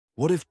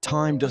What if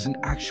time doesn't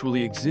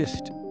actually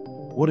exist?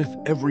 What if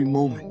every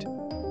moment,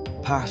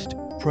 past,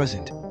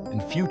 present,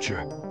 and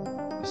future,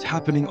 is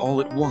happening all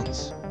at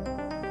once?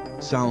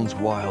 Sounds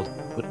wild,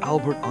 but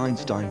Albert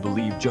Einstein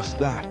believed just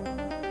that.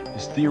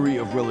 His theory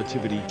of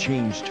relativity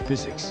changed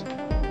physics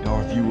and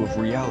our view of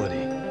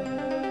reality.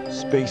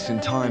 Space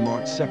and time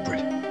aren't separate.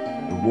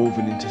 They're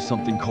woven into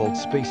something called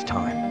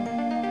spacetime.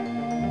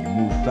 When you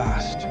move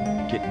fast,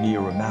 get near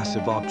a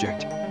massive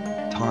object,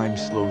 time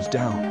slows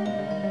down.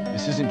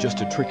 This isn't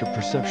just a trick of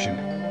perception.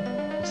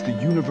 It's the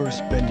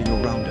universe bending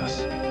around us.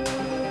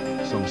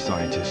 Some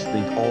scientists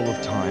think all of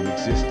time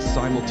exists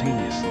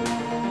simultaneously.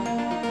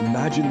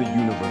 Imagine the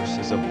universe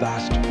as a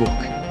vast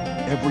book,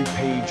 every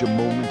page a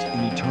moment in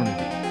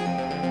eternity.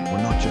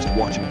 We're not just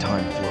watching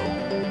time flow,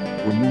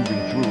 we're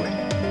moving through it.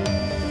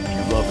 If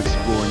you love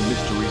exploring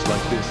mysteries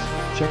like this,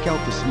 check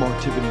out the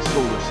Smartivity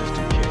Solar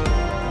System Kit.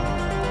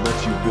 It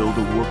lets you build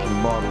a working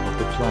model of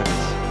the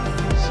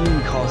planets,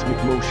 seeing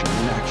cosmic motion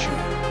in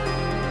action.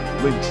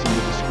 Links in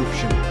the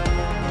description.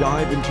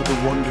 Dive into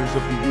the wonders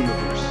of the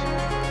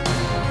universe.